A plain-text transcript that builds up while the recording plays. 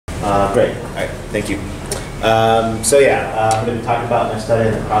Great. All right. Thank you. I'm going to talk about my study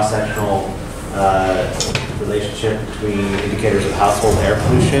in the cross-sectional relationship between indicators of household air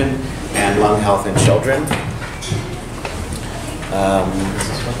pollution and lung health in children.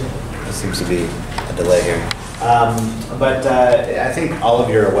 There seems to be a delay here. I think all of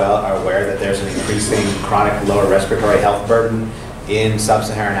you are aware that there's an increasing chronic lower respiratory health burden in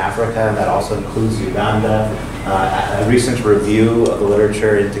sub-Saharan Africa, and that also includes Uganda. A recent review of the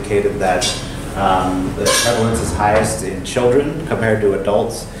literature indicated that the prevalence is highest in children compared to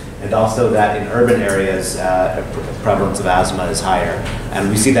adults, and also that in urban areas, prevalence of asthma is higher. And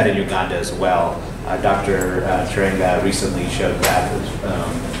we see that in Uganda as well. Dr. Chirenga recently showed that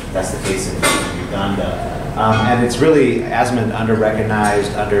that's the case in Uganda. And it's really asthma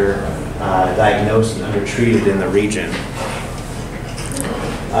under-recognized, under-diagnosed, and under-treated in the region.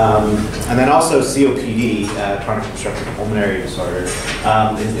 And then also COPD, chronic obstructive pulmonary disorder,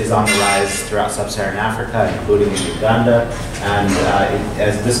 is on the rise throughout sub-Saharan Africa, including in Uganda. And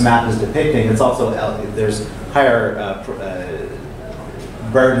as this map is depicting, it's also there's higher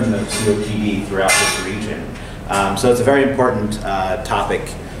burden of COPD throughout this region. So it's a very important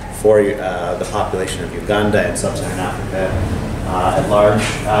topic for the population of Uganda and sub-Saharan Africa at large.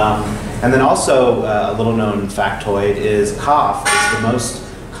 And then also a little known factoid is cough is the most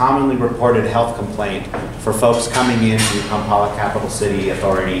commonly reported health complaint for folks coming into Kampala Capital City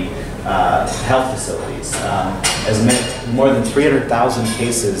Authority health facilities. More than 300,000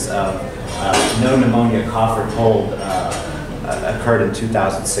 cases of no pneumonia, cough, or cold occurred in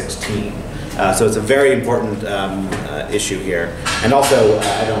 2016. So it's a very important issue here. And also,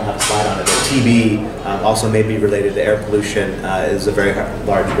 I don't have a slide on it, but TB also may be related to air pollution, is a very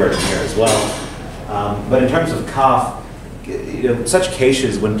large burden here as well. But in terms of cough, such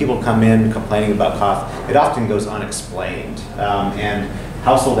cases, when people come in complaining about cough, it often goes unexplained. And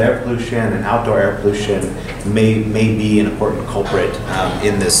household air pollution and outdoor air pollution may be an important culprit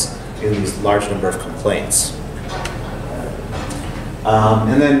in these large number of complaints.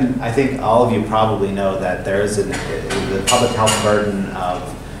 And then I think all of you probably know that there is the public health burden of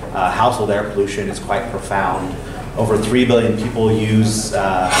household air pollution is quite profound. Over 3 billion people use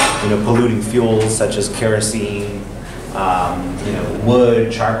polluting fuels such as kerosene.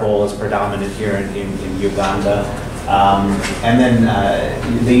 Wood, charcoal is predominant here in Uganda. And then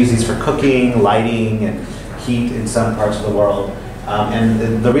they use these for cooking, lighting, and heat in some parts of the world.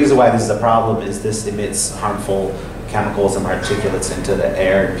 And the reason why this is a problem is this emits harmful chemicals and particulates into the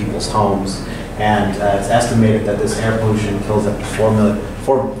air in people's homes. And it's estimated that this air pollution kills up to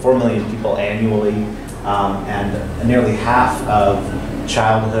 4 million people annually. And nearly half of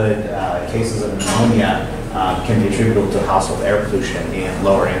childhood cases of pneumonia can be attributable to household air pollution in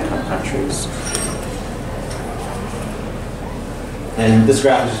lower income countries. And this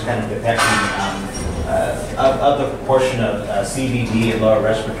graph is just kind of depicting of the proportion of CVD and lower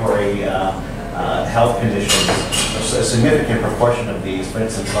respiratory health conditions. A significant proportion of these, for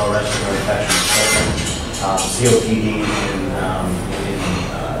instance, lower respiratory infections, COPD in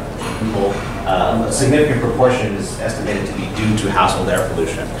people, a significant proportion is estimated to be due to household air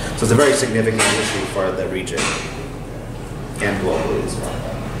pollution. So it's a very significant issue for the region and globally as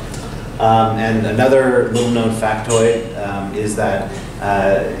well. And another little known factoid is that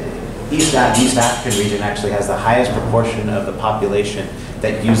East African region actually has the highest proportion of the population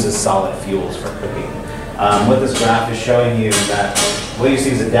that uses solid fuels for cooking. What this graph is showing you is that what you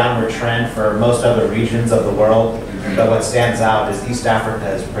see is a downward trend for most other regions of the world, but what stands out is East Africa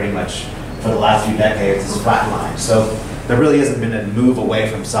is pretty much, for the last few decades, is flatlined. So there really hasn't been a move away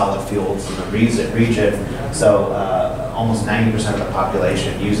from solid fuels in the region. So almost 90% of the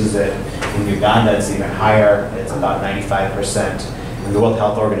population uses it. In Uganda, it's even higher. It's about 95%. And the World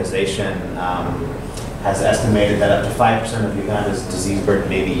Health Organization has estimated that up to 5% of Uganda's disease burden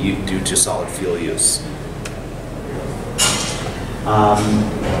may be due to solid fuel use.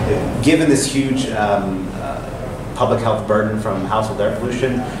 Given this huge public health burden from household air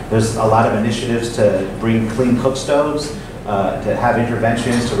pollution, there's a lot of initiatives to bring clean cook stoves, to have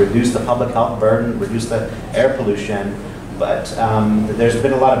interventions to reduce the public health burden, reduce the air pollution. But there's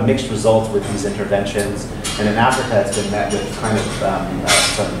been a lot of mixed results with these interventions. And in Africa, it's been met with kind of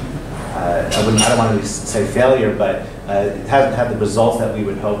some, I don't want to say failure, but it hasn't had the results that we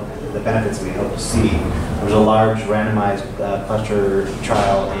would hope, the benefits we hope to see. There was a large randomized cluster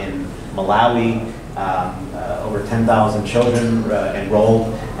trial in Malawi. Over 10,000 children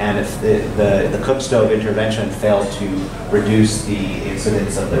enrolled, and if the cook stove intervention failed to reduce the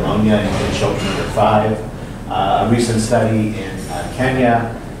incidence of pneumonia in children under 5. A recent study in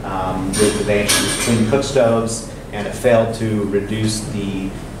Kenya, they introduced clean cook stoves, and it failed to reduce the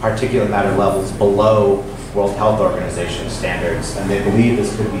particulate matter levels below World Health Organization standards, and they believe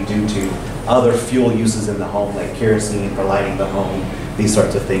this could be due to other fuel uses in the home, like kerosene for lighting the home, these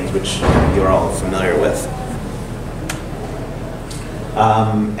sorts of things, which you're all familiar with.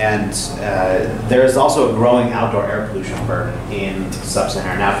 There is also a growing outdoor air pollution burden in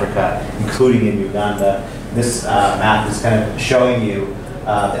sub-Saharan Africa, including in Uganda. This map is kind of showing you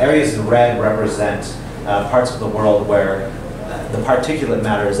the areas in red represent parts of the world where the particulate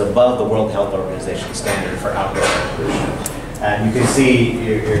matter is above the World Health Organization standard for outdoor air pollution. And you can see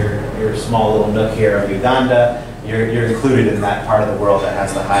your small little nook here of Uganda. You're included in that part of the world that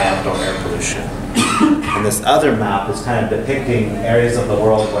has the high outdoor air pollution. And this other map is kind of depicting areas of the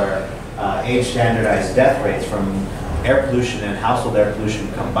world where age-standardized death rates from air pollution and household air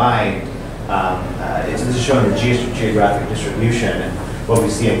pollution combined. This is showing the geographic distribution. And what we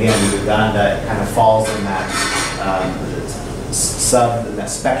see again in Uganda, it kind of falls in that that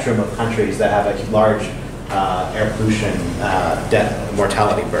spectrum of countries that have a large air pollution death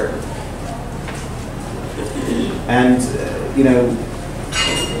mortality burden. And you know,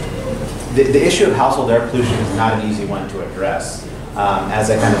 the issue of household air pollution is not an easy one to address. As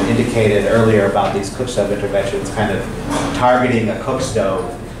I kind of indicated earlier about these cook stove interventions, kind of targeting a cook stove,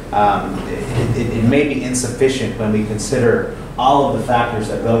 it may be insufficient when we consider all of the factors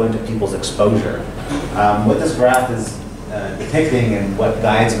that go into people's exposure. What this graph is depicting and what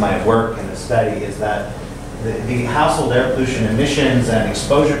guides my work in the study is that the household air pollution emissions and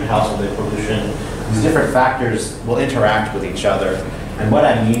exposure to household air pollution, these different factors will interact with each other. And what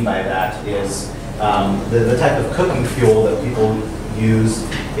I mean by that is the type of cooking fuel that people use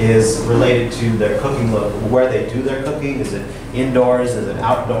is related to their cooking, where they do their cooking. Is it indoors? Is it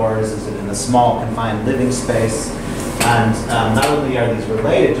outdoors? Is it in a small confined living space? And not only are these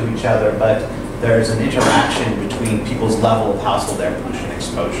related to each other, but there's an interaction between people's level of household air pollution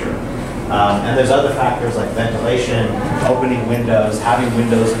exposure. And there's other factors like ventilation, opening windows, having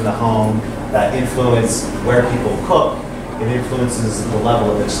windows in the home that influence where people cook. It influences the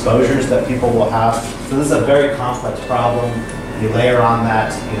level of exposures that people will have. So this is a very complex problem. You layer on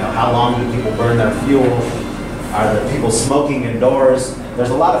that, you know, how long do people burn their fuel? Are the people smoking indoors?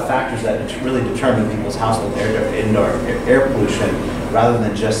 There's a lot of factors that really determine people's household indoor air pollution rather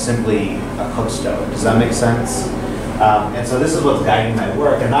than just simply a cook stove. Does that make sense? And so this is what's guiding my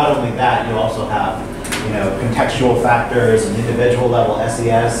work. And not only that, you also have, you know, contextual factors and individual level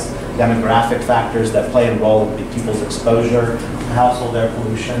SES, demographic factors that play a role in people's exposure to household air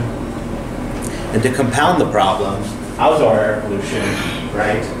pollution. And to compound the problem, outdoor air pollution,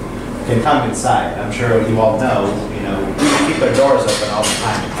 right, can come inside. I'm sure you all know, you know, people keep their doors open all the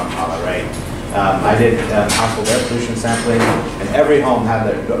time in Kampala, right? I did household air pollution sampling, and every home had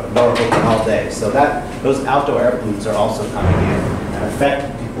their door open all day. So those outdoor air pollutants are also coming in and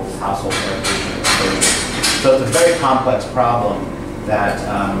affect people's household air pollution exposure. So it's a very complex problem that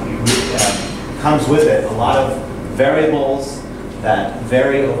comes with it a lot of variables that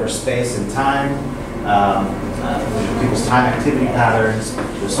vary over space and time, people's time activity patterns,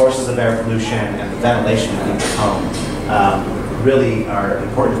 the sources of air pollution, and the ventilation in people's home really are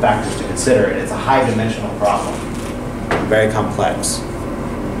important factors to consider. And it's a high-dimensional problem, very complex.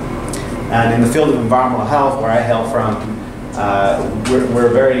 And in the field of environmental health, where I hail from,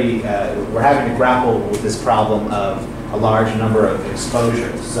 we're having to grapple with this problem of a large number of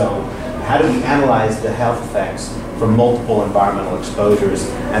exposures. So how do we analyze the health effects from multiple environmental exposures?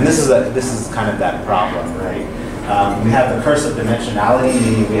 And this is kind of that problem, right? We have the curse of dimensionality,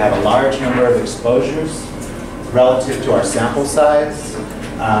 meaning we have a large number of exposures relative to our sample size.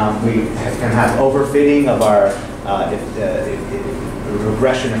 We can have overfitting of our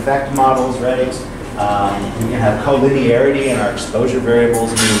regression effect models, right? We can have collinearity in our exposure variables,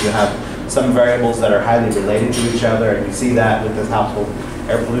 meaning you have some variables that are highly related to each other, and you see that with this household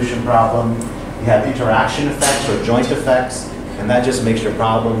air pollution problem. You have interaction effects or joint effects, and that just makes your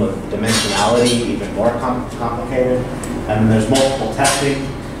problem of dimensionality even more complicated. And there's multiple testing.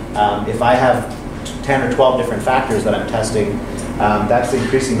 If I have 10 or 12 different factors that I'm testing, that's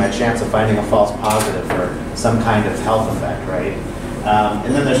increasing my chance of finding a false positive for some kind of health effect, right?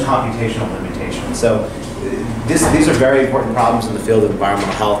 And then there's computational limitations. So these are very important problems in the field of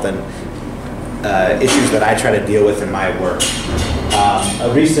environmental health and issues that I try to deal with in my work.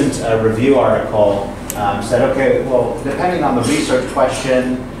 A recent review article said, okay, well, depending on the research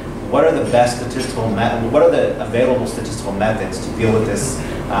question, what are the best statistical what are the available statistical methods to deal with this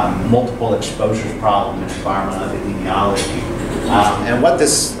multiple exposures problem in environmental epidemiology? And what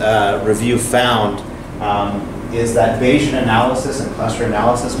this review found is that Bayesian analysis and cluster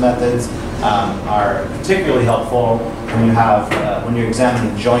analysis methods are particularly helpful when you have, when you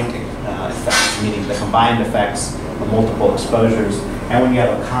examine the joint effects, meaning the combined effects of multiple exposures, and when you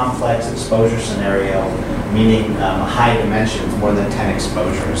have a complex exposure scenario, meaning high dimensions, more than 10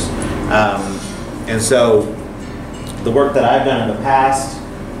 exposures. And so the work that I've done in the past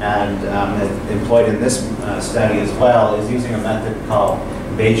and have employed in this study as well is using a method called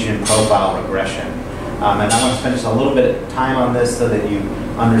Bayesian profile regression. And I want to spend just a little bit of time on this so that you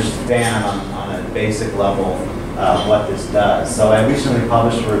understand on a basic level what this does. So I recently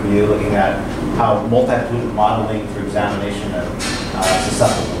published a review looking at how multi-pollutant modeling through examination of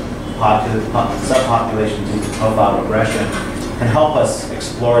susceptible subpopulations using profile regression can help us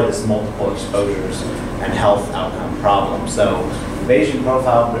explore this multiple exposures and health outcome problem. So Bayesian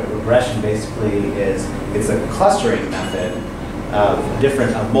profile regression basically it's a clustering method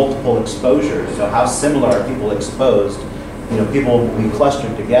of multiple exposures. So how similar are people exposed? People will be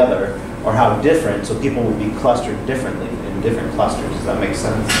clustered together, or how different, so people will be clustered differently in different clusters. Does that make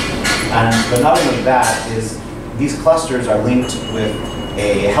sense? But not only that, is these clusters are linked with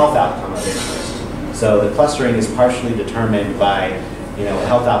a health outcome of interest. So the clustering is partially determined by a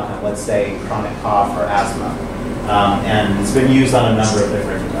health outcome, let's say chronic cough or asthma. And it's been used on a number of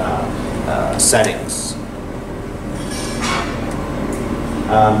different settings.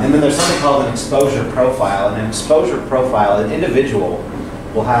 And then there's something called an exposure profile. And an exposure profile, an individual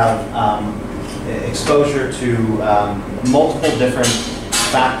will have exposure to multiple different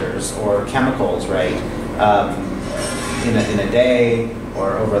factors or chemicals, right, in a day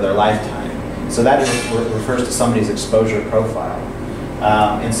or over their lifetime. So that refers to somebody's exposure profile.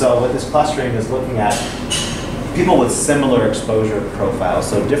 And so what this clustering is looking at, people with similar exposure profiles,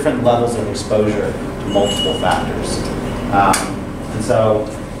 so different levels of exposure to multiple factors. And so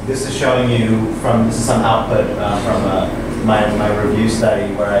this is showing you this is some output from my review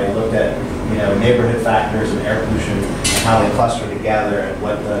study where I looked at neighborhood factors and air pollution and how they cluster together and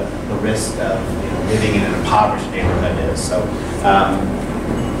what the risk of living in an impoverished neighborhood is. So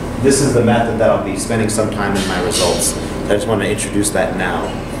this is the method that I'll be spending some time in my results. I just want to introduce that now.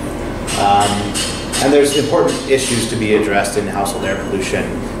 And there's important issues to be addressed in household air pollution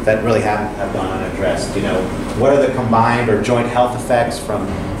that really have gone unaddressed. What are the combined or joint health effects from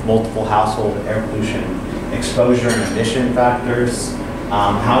multiple household air pollution exposure and emission factors?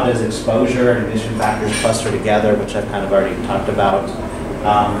 How does exposure and emission factors cluster together, which I've kind of already talked about?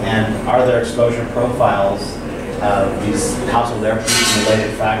 And are there exposure profiles of these household air pollution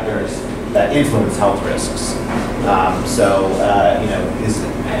related factors that influence health risks?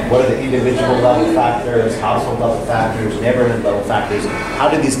 What are the individual level factors, household level factors, neighborhood level factors? How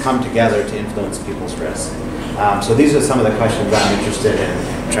do these come together to influence people's risk? So these are some of the questions I'm interested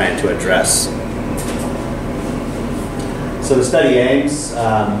in trying to address. So the study aims,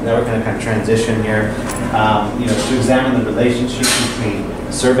 now we're going to kind of transition here, to examine the relationship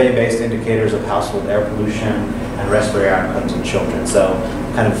between survey-based indicators of household air pollution and respiratory outcomes in children. So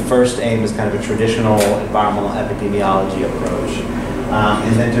kind of first aim is kind of a traditional environmental epidemiology approach.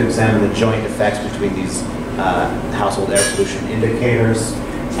 And then to examine the joint effects between these household air pollution indicators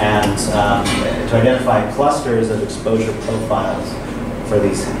and to identify clusters of exposure profiles for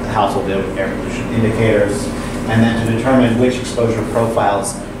these household air pollution indicators, and then to determine which exposure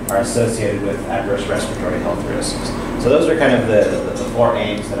profiles are associated with adverse respiratory health risks. So those are kind of the four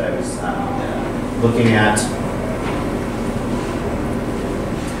aims that I was looking at.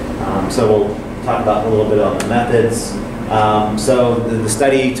 So we'll talk about a little bit on the methods. So the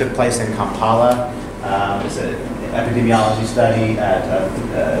study took place in Kampala. It's an epidemiology study at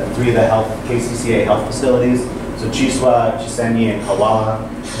 3 of the KCCA health facilities. So Chiswa, Chisenyi, and Kawala.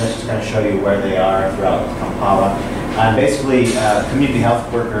 Let's just kind of show you where they are throughout Kampala. Basically, community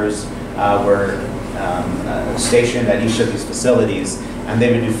health workers were stationed at each of these facilities, and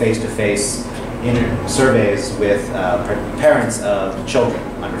they would do face-to-face surveys with parents of children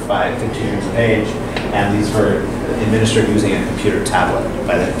under 15 years of age, and these were administered using a computer tablet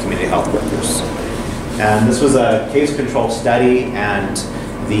by the community health workers. And this was a case-controlled study, and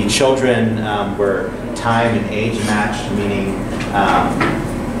the children were time and age matched, meaning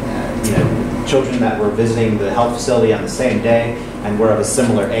children that were visiting the health facility on the same day and were of a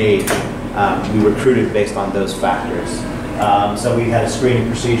similar age. We recruited based on those factors. So we had a screening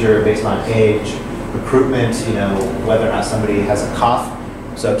procedure based on age, recruitment, whether or not somebody has a cough.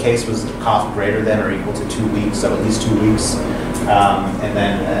 So a case was a cough greater than or equal to 2 weeks, so at least 2 weeks. And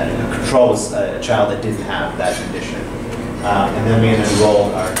then a control was a child that didn't have that condition. And then we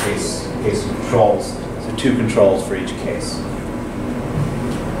enrolled our case controls, so 2 controls for each case.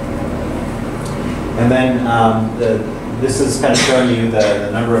 And then this is kind of showing you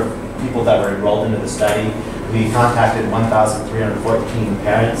the number of people that were enrolled into the study. we contacted 1,314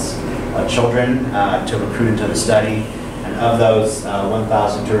 parents of children to recruit into the study, and of those,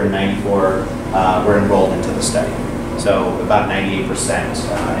 1,294 were enrolled into the study. So about 98%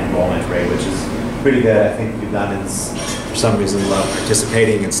 enrollment rate, which is pretty good. I think Ugandans, for some reason, love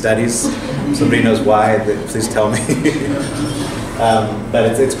participating in studies. If somebody knows why, please tell me.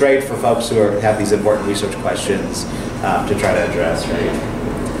 But it's great for folks who have these important research questions to try to address,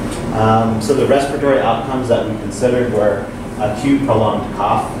 right? So the respiratory outcomes that we considered were acute prolonged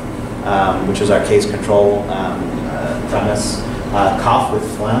cough, which is our case control premise, cough with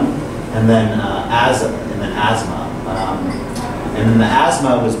phlegm, and then asthma. And then the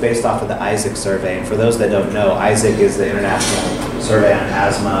asthma was based off of the ISAC survey. And for those that don't know, ISAC is the International Survey on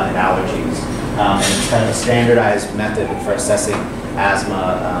Asthma and Allergies. And it's kind of a standardized method for assessing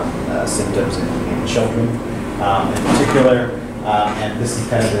asthma symptoms in children in particular. And this is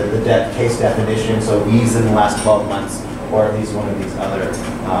kind of the case definition. So wheeze in the last 12 months, or at least one of these other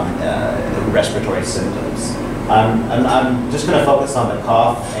respiratory symptoms. I'm just going to focus on the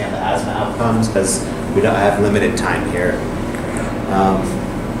cough and the asthma outcomes because I have limited time here.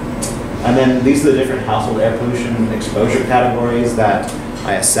 And then these are the different household air pollution exposure categories that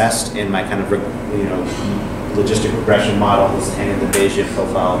I assessed in my kind of logistic regression models and in the Bayesian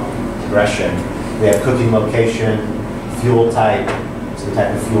profile regression. We have cooking location, fuel type, so the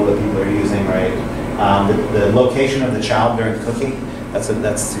type of fuel that people are using, right? The location of the child during cooking,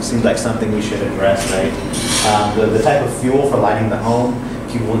 that seems like something we should address, right? The type of fuel for lighting the home,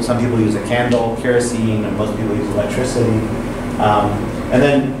 some people use a candle, kerosene, and most people use electricity. And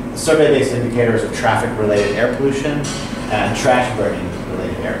then survey-based indicators of traffic-related air pollution and trash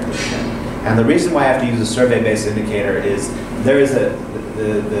burning-related air pollution. And the reason why I have to use a survey-based indicator is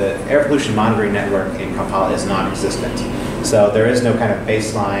the air pollution monitoring network in Kampala is non-existent. So there is no kind of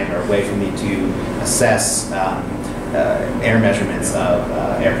baseline or way for me to assess air measurements of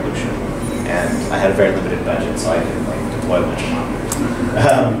air pollution. And I had a very limited budget, so I didn't deploy a bunch of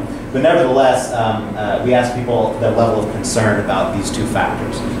monitors. But nevertheless, we asked people their level of concern about these two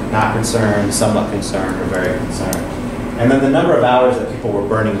factors. Not concerned, somewhat concerned, or very concerned. And then the number of hours that people were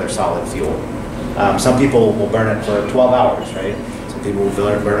burning their solid fuel. Some people will burn it for 12 hours, right? Some people will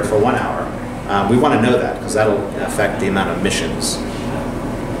burn it for 1 hour. We want to know that because that'll affect the amount of emissions.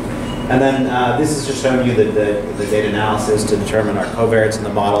 And then this is just showing you the data analysis to determine our covariates in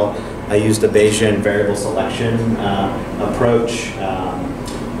the model. I used a Bayesian variable selection approach,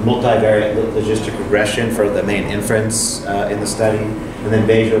 multivariate logistic regression for the main inference in the study, and then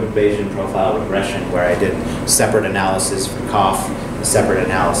Bayesian profile regression where I did separate analysis for cough and separate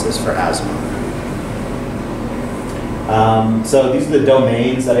analysis for asthma. So these are the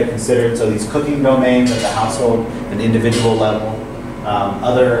domains that I considered. So these cooking domains at the household and individual level,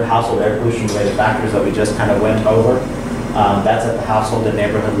 other household air pollution related factors that we just kind of went over. That's at the household and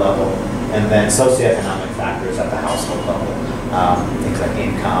neighborhood level, and then socioeconomic factors at the household level. Things like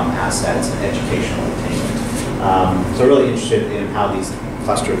income, assets, and educational attainment. So really interested in how these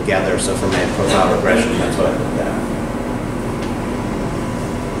cluster together. So for my profile regression, that's what I looked at.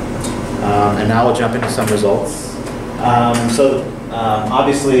 And now we'll jump into some results.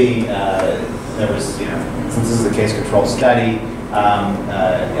 Obviously, there was, since this is a case control study,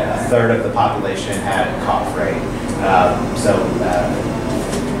 a third of the population had cough rate.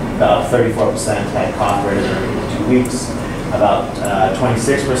 About 34% had cough greater than 2 weeks. About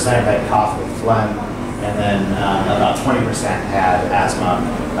 26% had cough with phlegm, and then about 20% had asthma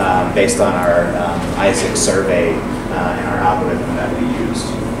based on our ISAC survey and our algorithm that we used.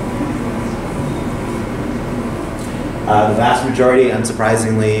 The vast majority,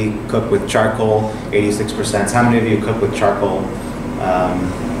 unsurprisingly, cook with charcoal, 86%. How many of you cook with charcoal?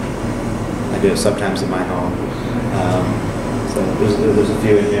 I do sometimes in my home. So there's a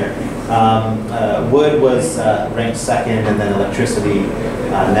few in here. Wood was ranked second, and then electricity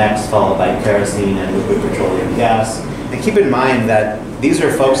next, followed by kerosene and liquid petroleum gas. And keep in mind that these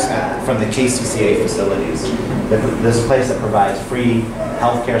are folks from the KCCA facilities. This is a place that provides free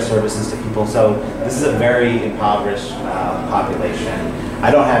healthcare services to people. So this is a very impoverished population.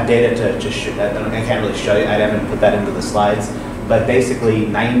 I don't have data to show, I can't really show you, I haven't put that into the slides, but basically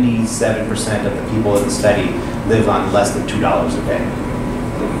 97% of the people in the study live on less than $2 a day,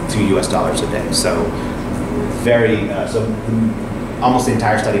 $2 US a day. So almost the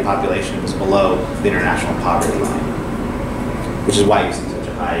entire study population was below the international poverty line, which is why you see such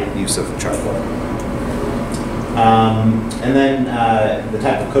a high use of charcoal. And then the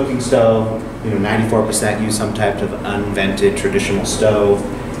type of cooking stove, 94% use some type of unvented traditional stove,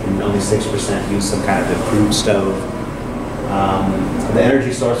 and only 6% use some kind of improved stove. The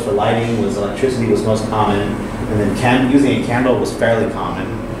energy source for lighting was electricity was most common, and then using a candle was fairly common.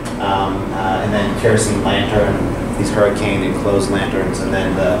 And then kerosene lantern, these hurricane enclosed lanterns, and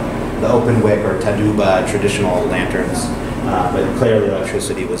then the open wick or taduba traditional lanterns. But clearly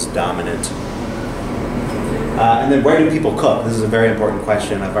electricity was dominant. And then where do people cook? This is a very important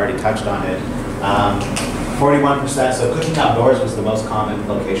question. I've already touched on it. 41%, so cooking outdoors was the most common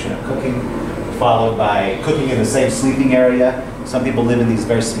location of cooking, followed by cooking in the same sleeping area. Some people live in these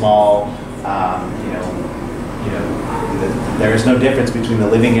very small, there is no difference between the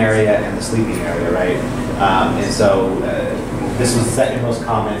living area and the sleeping area, right? And so this was the second most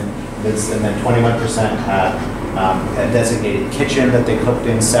common, and then 21% had a designated kitchen that they cooked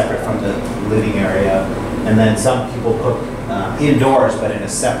in separate from the living area. And then some people cook indoors, but in a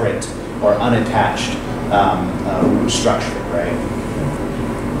separate or unattached structure, right?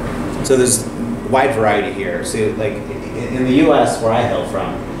 So there's a wide variety here. So like in the US, where I hail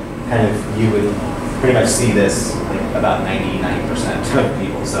from, kind of you would pretty much see this like about 90% of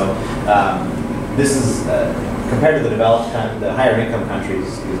people. So this is, compared to the the higher income countries,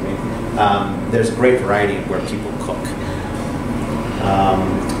 excuse me, there's a great variety of where people cook.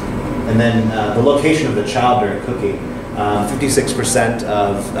 And then the location of the child during cooking, 56%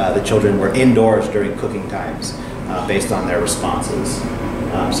 of the children were indoors during cooking times based on their responses.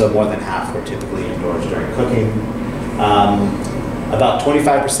 So more than half were typically indoors during cooking. About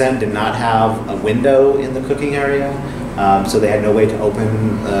 25% did not have a window in the cooking area, so they had no way to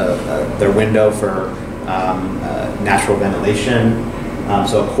open their window for natural ventilation.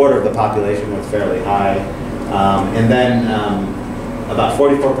 So a quarter of the population was fairly high. And then about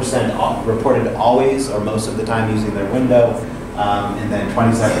 44% reported always or most of the time using their window, and then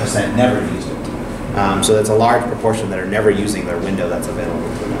 27% never used it. So that's a large proportion that are never using their window that's available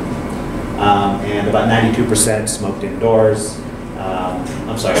to them. And about 92% smoked indoors.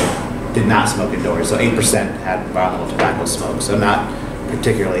 Did not smoke indoors. So 8% had environmental tobacco smoke. So not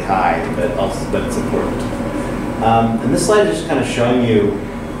particularly high, but it's important. And this slide is just kind of showing you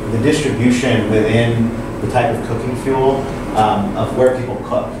the distribution within the type of cooking fuel of where people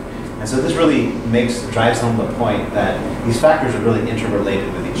cook. And so this really drives home the point that these factors are really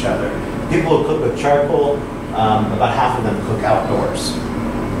interrelated with each other. People who cook with charcoal, about half of them cook outdoors,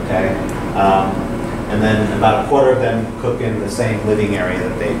 okay? And then about a quarter of them cook in the same living area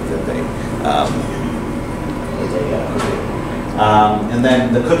that they cook in. And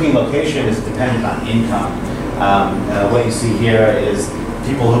then the cooking location is dependent on income. What you see here is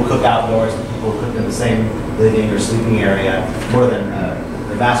people who cook outdoors and people who cook in the same living or sleeping area, more than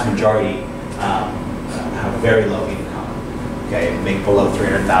the vast majority have very low income, okay, make below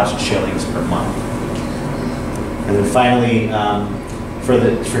 300,000 shillings per month. And then finally, for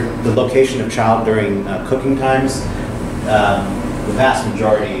the location of child during cooking times, the vast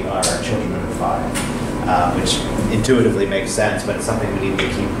majority are children under 5, which intuitively makes sense, but it's something we need to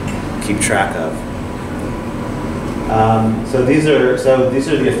keep track of. So these are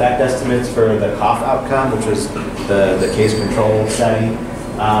the effect estimates for the cough outcome, which was the case control study.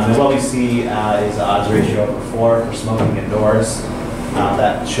 And what we see is an odds ratio of 4 for smoking indoors.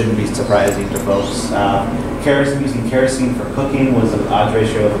 That shouldn't be surprising to folks. Using kerosene for cooking was an odds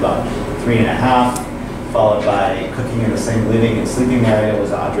ratio of about 3.5, followed by cooking in the same living and sleeping area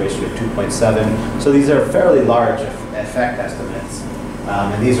was an odds ratio of 2.7. So these are fairly large effect estimates.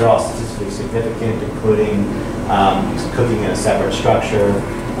 And these are all statistically significant, including cooking in a separate structure,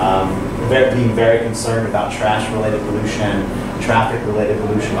 being very concerned about trash-related pollution, traffic-related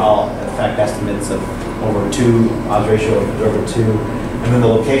pollution, all effect estimates of over 2, odds ratio of over 2. And then the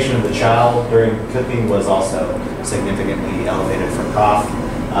location of the child during cooking was also significantly elevated for cough.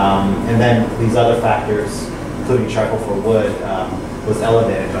 And then these other factors, including charcoal for wood, was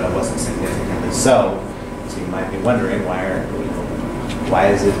elevated, but it wasn't significantly so. So you might be wondering why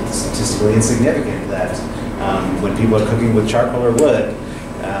is it statistically insignificant that when people are cooking with charcoal or wood,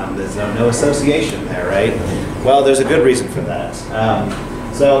 there's no association there, right? Well, there's a good reason for that.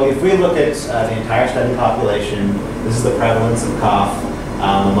 So if we look at the entire study population, this is the prevalence of cough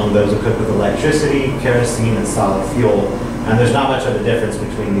among those who cook with electricity, kerosene, and solid fuel. And there's not much of a difference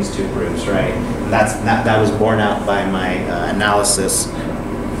between these two groups, right? And that was borne out by my analysis.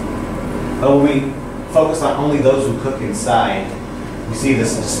 But when we focus on only those who cook inside, we see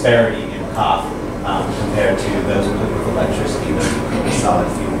this disparity in cough compared to those who cook with electricity, those who cook with solid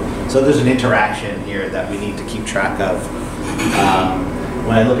fuel. So there's an interaction here that we need to keep track of.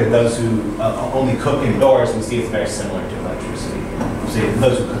 When I look at those who only cook indoors, we see it's very similar to electricity. We see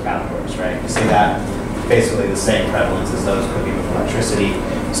those who cook outdoors, right? We see that basically the same prevalence as those cooking with electricity.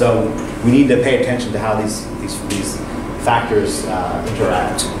 So we need to pay attention to how these factors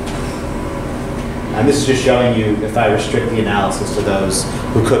interact. And this is just showing you, if I restrict the analysis to those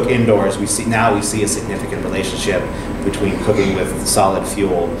who cook indoors, we see a significant relationship between cooking with solid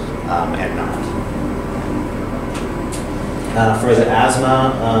fuel and not. For the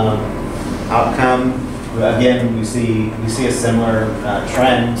asthma outcome, again, we see a similar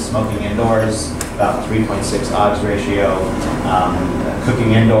trend: smoking indoors, about 3.6 odds ratio.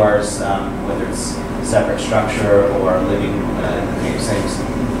 Cooking indoors, whether it's separate structure or living same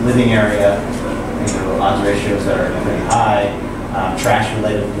living area, odds ratios that are pretty high.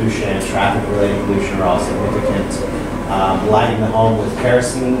 Trash-related pollution, traffic-related pollution are all significant. Lighting the home with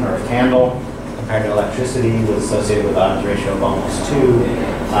kerosene or a candle compared to electricity was associated with odds ratio of almost 2.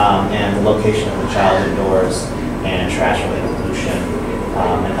 And the location of the child indoors and trash-related pollution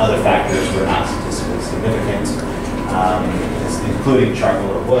and other factors were not statistically significant, including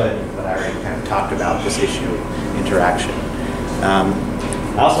charcoal or wood, but I already kind of talked about this issue of interaction.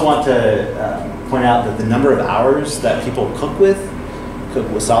 I also want to point out that the number of hours that people cook with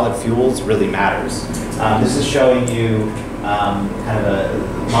solid fuels really matters. This is showing you kind of a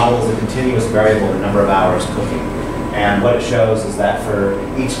model as a continuous variable, the number of hours cooking. And what it shows is that for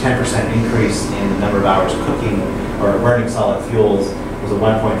each 10% increase in the number of hours cooking or burning solid fuels was a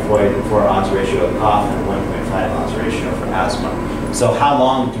 1.4 odds ratio of cough and a 1.5 odds ratio for asthma. So how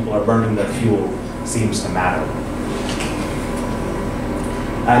long people are burning the fuel seems to matter.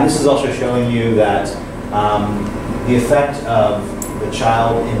 And this is also showing you that the effect of the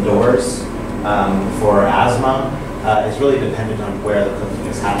child indoors for asthma is really dependent on where the cooking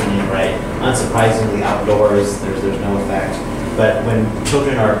is happening, right? Unsurprisingly, outdoors, there's no effect. But when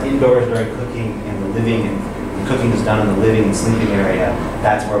children are indoors during cooking in the living, and cooking is done in the living and sleeping area,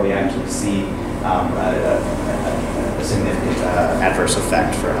 that's where we actually see a significant adverse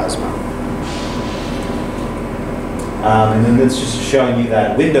effect for asthma. And then it's just showing you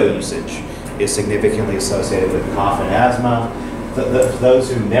that window usage is significantly associated with cough and asthma. Those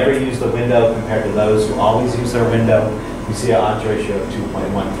who never use the window compared to those who always use their window, we see an odds ratio of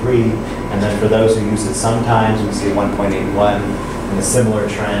 2.13. And then for those who use it sometimes, we see 1.81, and a similar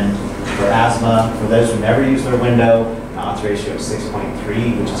trend for asthma. For those who never use their window, an odds ratio of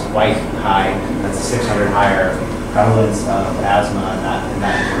 6.3, which is quite high. That's a 600 higher prevalence of asthma in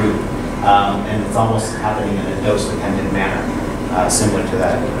that group. And it's almost happening in a dose-dependent manner, similar to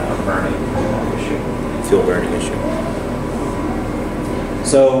that burning issue, fuel burning issue.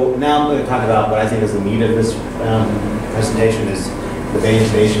 So now I'm going to talk about what I think is the meat of this presentation is the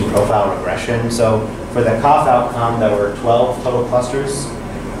Bayesian profile regression. So for the cough outcome, there were 12 total clusters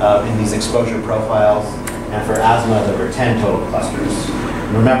in these exposure profiles, and for asthma, there were 10 total clusters.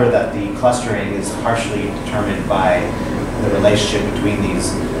 And remember that the clustering is partially determined by the relationship between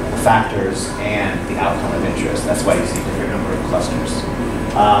these factors and the outcome of interest. That's why you see a different number of clusters.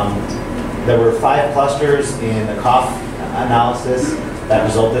 There were 5 clusters in the cough analysis that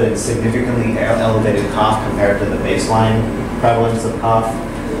resulted in significantly elevated cough compared to the baseline prevalence of cough,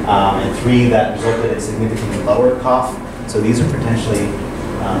 and 3 that resulted in significantly lower cough. So these are potentially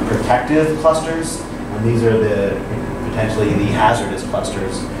protective clusters, and these are potentially the hazardous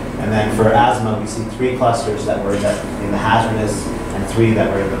clusters. And then for asthma, we see 3 clusters that were in the hazardous and 3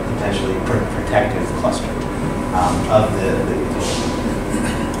 that were in the potentially protective cluster of the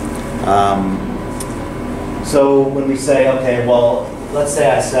So when we say, okay, well, let's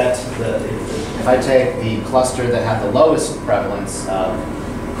say I set if I take the cluster that had the lowest prevalence of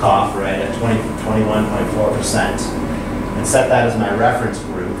cough, right, at 21.4%, and set that as my reference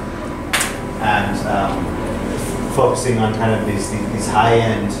group, and focusing on kind of these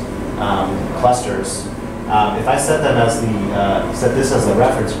high-end clusters. If I set them as set this as the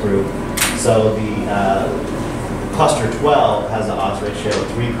reference group, so the cluster 12 has an odds ratio of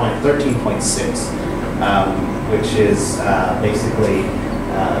 13.6, which is basically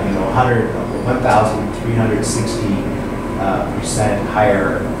 1,360%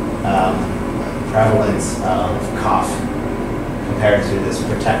 higher prevalence of cough compared to this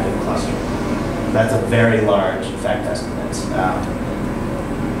protective cluster. That's a very large effect estimate.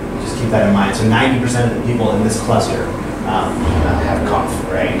 Just keep that in mind. So 90% of the people in this cluster have cough,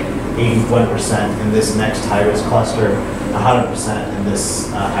 right? 81% in this next high-risk cluster, 100% in this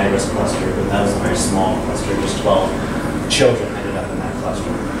high-risk cluster, but that was a very small cluster, just 12 children ended up in that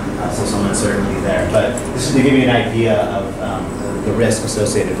cluster. So some uncertainty there. But this is to give you an idea of the risk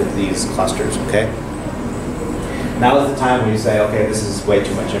associated with these clusters, okay? Now is the time when you say, okay, this is way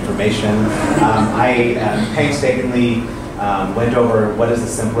too much information. I painstakingly went over what is the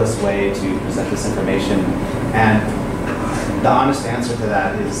simplest way to present this information, and the honest answer to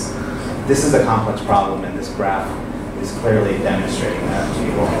that is this is a complex problem, and this graph is clearly demonstrating that to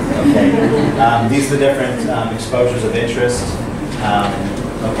you all. Okay. These are the different exposures of interest.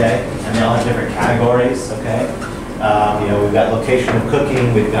 Okay, and they all have different categories. Okay. You know, we've got location of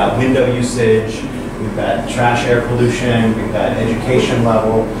cooking, we've got window usage, we've got trash air pollution, we've got education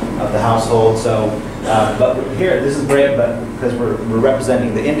level of the household. So, but here, this is great, but because we're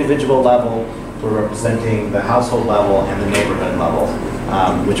representing the individual level, we're representing the household level and the neighborhood level,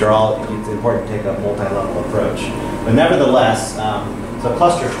 which are all, it's important to take a multi-level approach. But nevertheless, so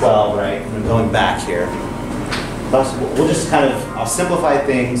cluster 12, right, I'm going back here. We'll just kind of, I'll simplify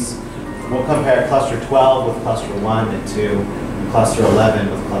things. We'll compare cluster 12 with cluster 1 and 2, and cluster 11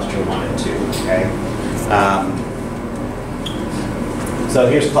 with cluster 1 and 2, okay? So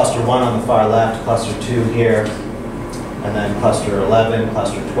here's cluster 1 on the far left, cluster 2 here, and then cluster 11,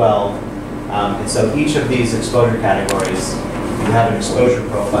 cluster 12. And so each of these exposure categories, you have an exposure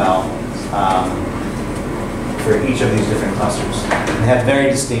profile for each of these different clusters. They have very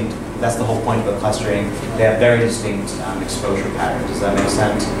distinct, that's the whole point of clustering, they have very distinct exposure patterns. Does that make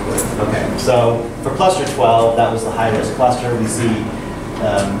sense? Okay, so for cluster 12, that was the high-risk cluster. We see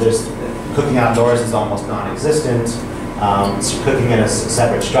there's cooking outdoors is almost non-existent. So cooking in a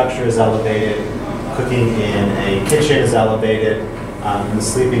separate structure is elevated. Cooking in a kitchen is elevated. In the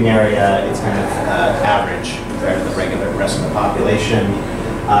sleeping area, it's kind of average compared to the regular rest of the population.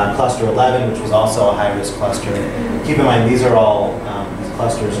 Cluster 11, which was also a high-risk cluster. Keep in mind, these are all, these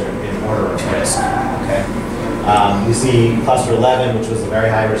clusters are in order of risk, okay? You see cluster 11, which was a very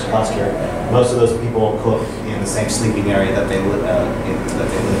high-risk cluster. Most of those people cook in the same sleeping area that they live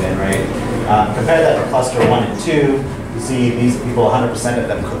in, right? Compare that to cluster 1 and 2. You see these people, 100% of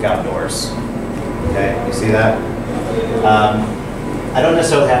them cook outdoors, okay? You see that? I don't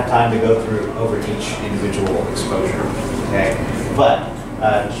necessarily have time to go through over each individual exposure, okay? But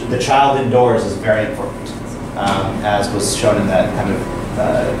the child indoors is very important, as was shown in that kind of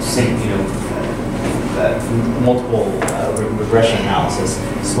multiple regression analysis.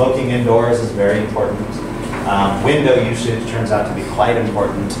 Smoking indoors is very important. Window usage turns out to be quite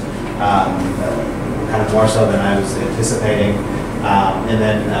important, kind of more so than I was anticipating. And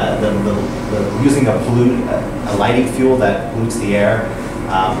then the using a lighting fuel that pollutes the air.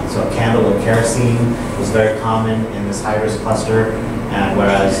 So a candle or kerosene was very common in this high-risk cluster, and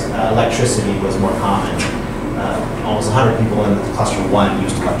whereas electricity was more common. Almost 100 people in cluster 1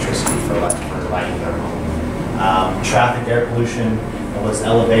 used electricity for lighting their home. Traffic air pollution was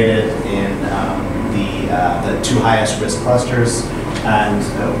elevated in the two highest risk clusters. And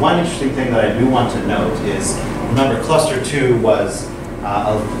one interesting thing that I do want to note is, remember, cluster 2 was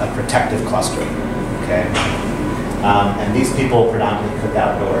a protective cluster, okay? And these people predominantly cook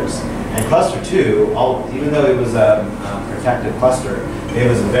outdoors. And cluster 2, even though it was a protective cluster, it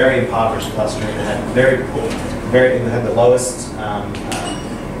was a very impoverished cluster. It had it had the lowest,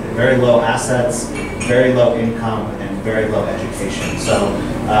 very low assets, very low income, and very low education. So,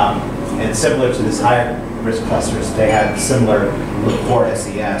 and similar to this higher risk clusters, they had similar poor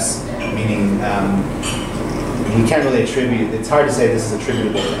SES, meaning we can't really attribute, it's hard to say this is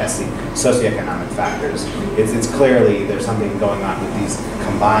attributable to socioeconomic factors. It's clearly there's something going on with these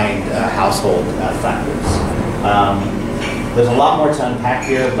combined household factors. There's a lot more to unpack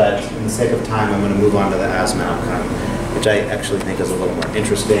here, but in the sake of time, I'm going to move on to the asthma outcome, which I actually think is a little more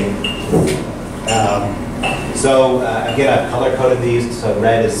interesting. Again, I've color-coded these, so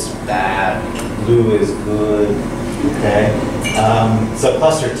red is bad, blue is good, okay? So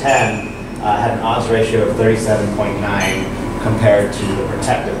cluster 10 had an odds ratio of 37.9 compared to the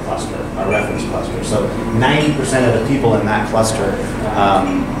protective cluster, our reference cluster. So 90% of the people in that cluster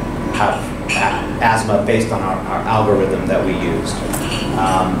have asthma based on our algorithm that we used.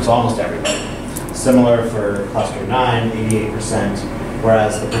 So almost everybody. Similar for cluster 9, 88%,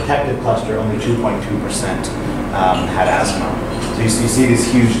 whereas the protective cluster, only 2.2% had asthma. So you see these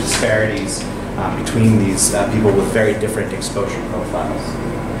huge disparities between these people with very different exposure profiles.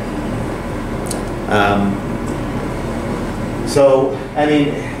 So, I mean,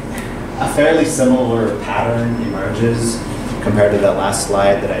 a fairly similar pattern emerges compared to that last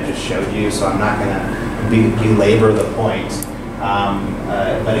slide that I just showed you, so I'm not going to belabor the point.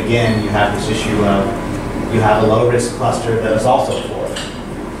 But again, you have this issue of, you have a low-risk cluster that is also poor,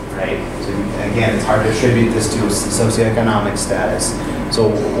 right? So again, it's hard to attribute this to socioeconomic status. So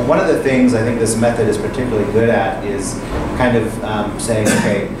one of the things I think this method is particularly good at is kind of saying,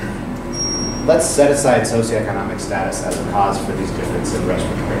 okay, let's set aside socioeconomic status as a cause for these differences in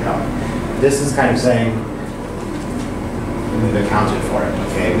respiratory health. This is kind of saying, we've accounted for it,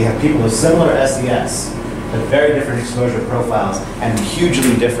 okay? We have people with similar SES, but very different exposure profiles and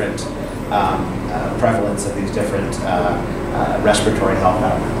hugely different prevalence of these different respiratory health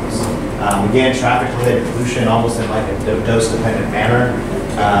outcomes. Again, traffic-related pollution, almost in like a dose-dependent manner.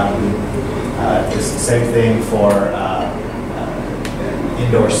 It's the same thing for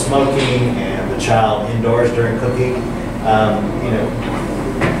indoor smoking and the child indoors during cooking.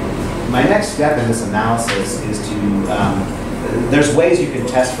 My next step in this analysis is to, there's ways you can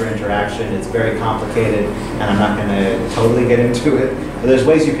test for interaction. It's very complicated, and I'm not going to totally get into it, but there's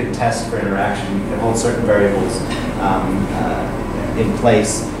ways you can test for interaction. You can hold certain variables in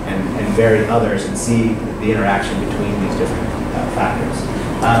place and vary others and see the interaction between these different factors.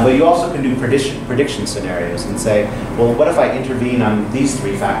 But you also can do prediction scenarios and say, well, what if I intervene on these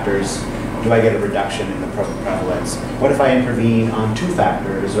 3 factors? Do I get a reduction in the prevalence? What if I intervene on 2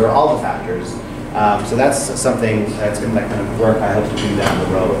 factors or all the factors? So that's something that's going to kind of work I hope to do down the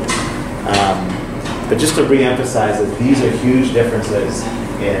road. But just to re-emphasize that these are huge differences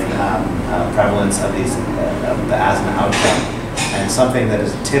in prevalence of these of the asthma outcome, and something that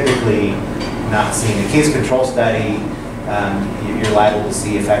is typically not seen. In a case control study, you're liable to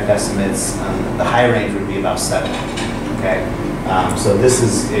see effect estimates. The high range would be about 7. Okay, so this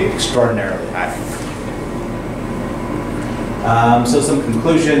is extraordinarily high. So some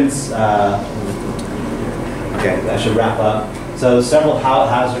conclusions. Okay, I should wrap up. So several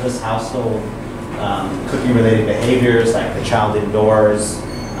hazardous household cooking-related behaviors, like the child indoors,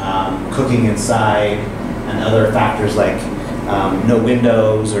 cooking inside, and other factors like no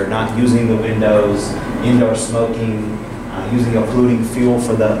windows or not using the windows, indoor smoking, using a polluting fuel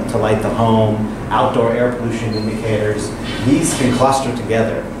to light the home, outdoor air pollution indicators. These can cluster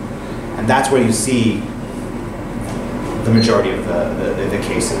together, and that's where you see the majority of the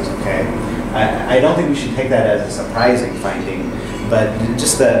cases. Okay, I don't think we should take that as a surprising finding, but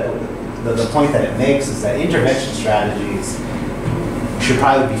just the point that it makes is that intervention strategies should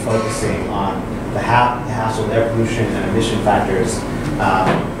probably be focusing on the household air pollution and emission factors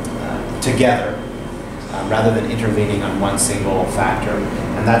together, rather than intervening on one single factor.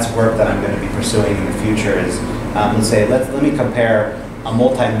 And that's work that I'm going to be pursuing in the future. Is let's say let me compare a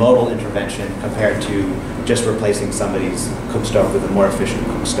multimodal intervention compared to just replacing somebody's cook stove with a more efficient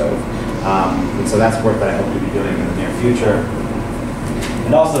cook stove. And so that's work that I hope to be doing in the near future.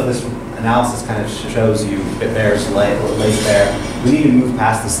 And also this analysis kind of shows you, it bears light there. We need to move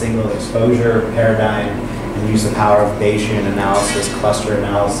past the single exposure paradigm and use the power of Bayesian analysis, cluster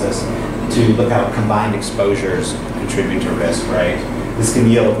analysis, to look how combined exposures contribute to risk, right? This can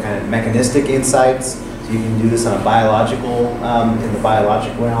yield kind of mechanistic insights. So you can do this on a biological, in the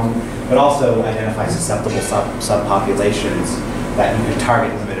biologic realm, but also identify susceptible subpopulations that you can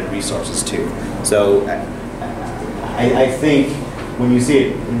target limited resources to. So I think when you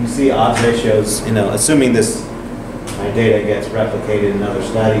see odds ratios, assuming my data gets replicated in other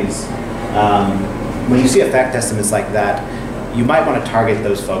studies, when you see effect estimates like that, you might want to target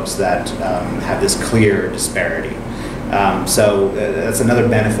those folks that have this clear disparity. So that's another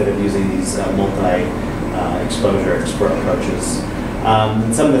benefit of using these multi-exposure approaches.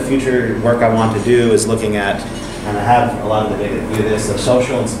 And some of the future work I want to do is looking at, and I have a lot of the data to do this, the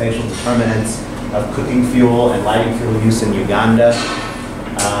social and spatial determinants of cooking fuel and lighting fuel use in Uganda,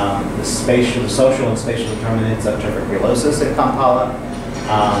 the social and spatial determinants of tuberculosis in Kampala,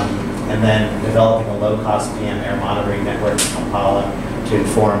 and then developing a low-cost PM air monitoring network in Kampala to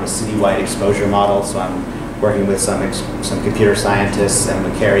inform a citywide exposure model. So I'm working with some computer scientists at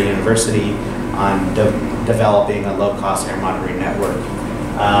Macquarie University on developing a low-cost air monitoring network,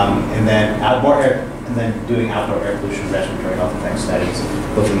 and then doing outdoor air pollution respiratory health effects studies,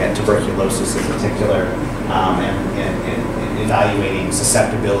 looking at tuberculosis in particular, and evaluating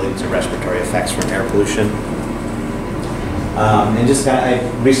susceptibility to respiratory effects from air pollution. And I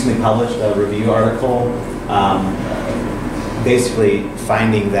recently published a review article basically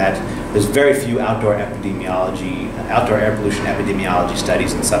finding that there's very few outdoor air pollution epidemiology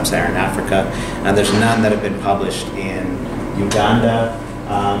studies in sub-Saharan Africa, and there's none that have been published in Uganda.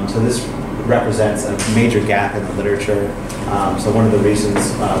 So this represents a major gap in the literature. So one of the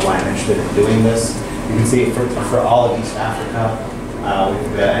reasons why I'm interested in doing this, you can see for all of East Africa,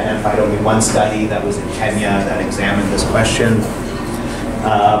 we've identified only one study that was in Kenya that examined this question.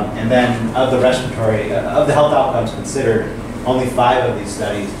 And then of the health outcomes considered, only 5 of these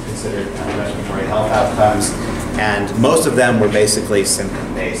studies considered respiratory health outcomes, and most of them were basically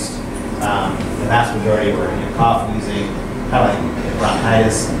symptom-based. The vast majority were cough, wheezing, kind of like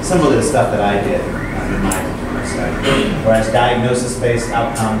bronchitis, similar to the stuff that I did in my study. Whereas diagnosis-based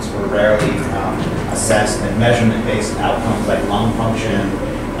outcomes were rarely assessed, and measurement-based outcomes like lung function,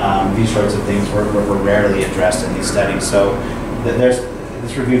 these sorts of things were rarely addressed in these studies. So there's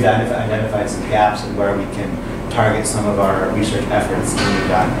this review identified some gaps in where we can target some of our research efforts in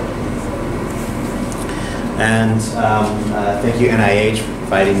Uganda. And thank you NIH for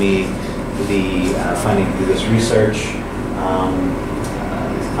providing me the funding to do this research.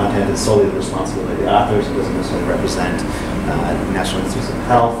 This content is solely the responsibility of the authors. It doesn't necessarily represent National Institutes of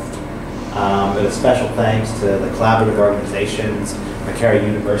Health. But a special thanks to the collaborative organizations, McCary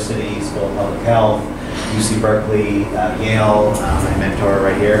University, School of Public Health, UC Berkeley, Yale, my mentor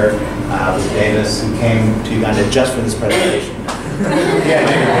right here, Liz Davis, who came to Uganda just for this presentation.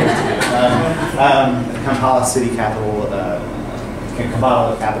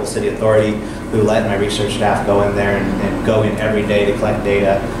 Kampala Capital City Authority, who let my research staff go in there and go in every day to collect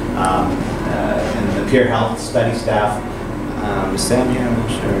data, and the peer health study staff. Is Sam here? I'm not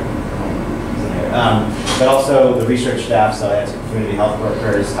sure. But also the research staff, so I had some community health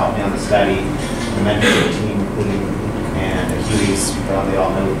workers help me on the study, the mentoring team, including and Achilles, you probably all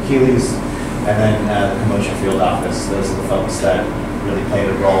know Achilles, and then the promotion field office. Those are the folks that really played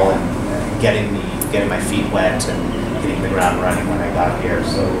a role in getting my feet wet and getting the ground running when I got here.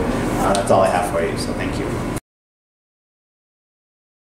 So that's all I have for you, so thank you.